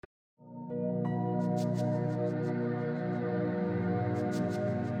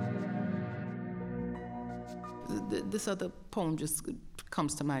This other poem just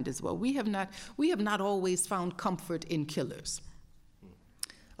comes to mind as well. We have not always found comfort in killers.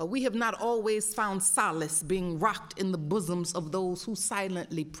 We have not always found solace being rocked in the bosoms of those who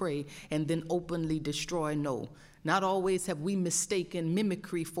silently pray and then openly destroy. No, not always have we mistaken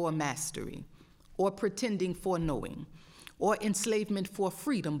mimicry for mastery, or pretending for knowing, or enslavement for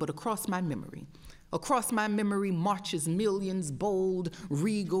freedom, but across my memory marches millions, bold,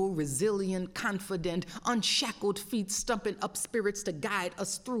 regal, resilient, confident, unshackled feet, stumping up spirits to guide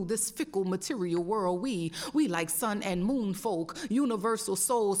us through this fickle material world. We like sun and moon folk, universal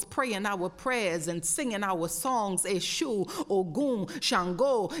souls, praying our prayers and singing our songs. Eshu, Ogun,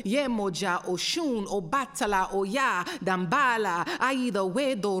 Shango, Yemoja, Oshun, Obatala, Oya, Dambala, Aida,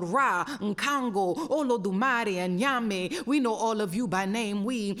 Wedo, Ra, Nkango, Olodumare, and Nyame. We know all of you by name.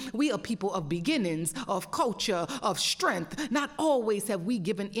 We are people of beginnings, of culture, of strength. Not always have we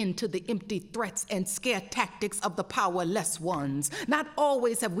given in to the empty threats and scare tactics of the powerless ones. Not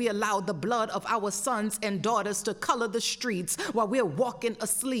always have we allowed the blood of our sons and daughters to color the streets while we're walking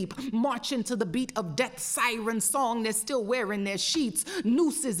asleep, marching to the beat of death's siren song. They're still wearing their sheets,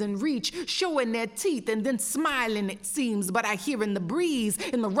 nooses in reach, showing their teeth and then smiling, it seems. But I hear in the breeze,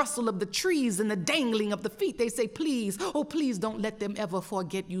 in the rustle of the trees, and the dangling of the feet, they say, please, oh please don't let them ever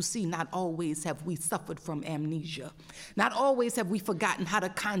forget you. See, not always have we suffered from amnesia. Not always have we forgotten how to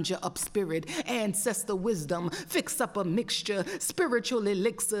conjure up spirit, ancestor wisdom, fix up a mixture, spiritual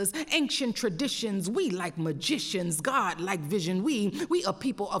elixirs, ancient traditions. We like magicians, God like vision. We are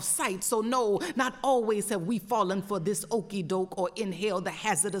people of sight, so no, not always have we fallen for this okie doke or inhaled the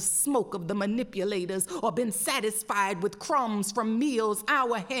hazardous smoke of the manipulators or been satisfied with crumbs from meals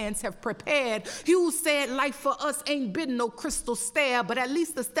our hands have prepared. Hughes said life for us ain't been no crystal stair, but at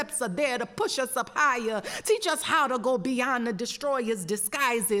least the steps are there to push us up higher. Teach us how to go beyond the destroyer's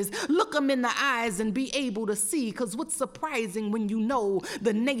disguises. Look them in the eyes and be able to see, because what's surprising when you know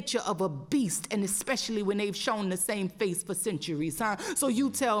the nature of a beast, and especially when they've shown the same face for centuries, huh? So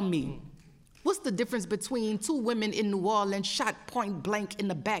you tell me, what's the difference between two women in New Orleans shot point blank in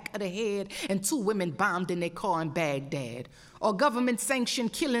the back of the head and two women bombed in their car in Baghdad? Or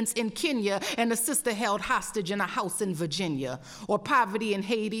government-sanctioned killings in Kenya and a sister held hostage in a house in Virginia? Or poverty in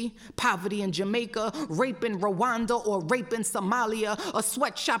Haiti, poverty in Jamaica, rape in Rwanda, or rape in Somalia, a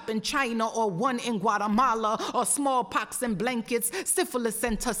sweatshop in China, or one in Guatemala, or smallpox and blankets, syphilis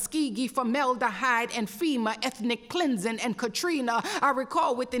and Tuskegee, formaldehyde and FEMA, ethnic cleansing and Katrina. I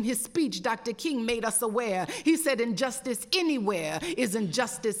recall within his speech, Dr. King made us aware. He said injustice anywhere is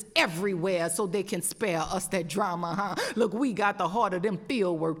injustice everywhere, so they can spare us that drama, huh? Look, we got the heart of them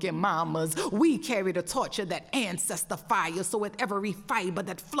field working mamas. We carry the torch of that ancestor fire. So with every fiber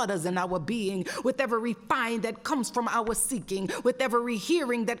that flutters in our being, with every find that comes from our seeking, with every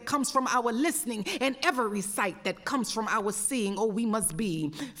hearing that comes from our listening, and every sight that comes from our seeing, oh, we must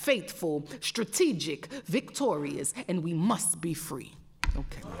be faithful, strategic, victorious, and we must be free.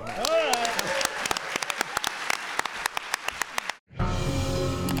 Okay.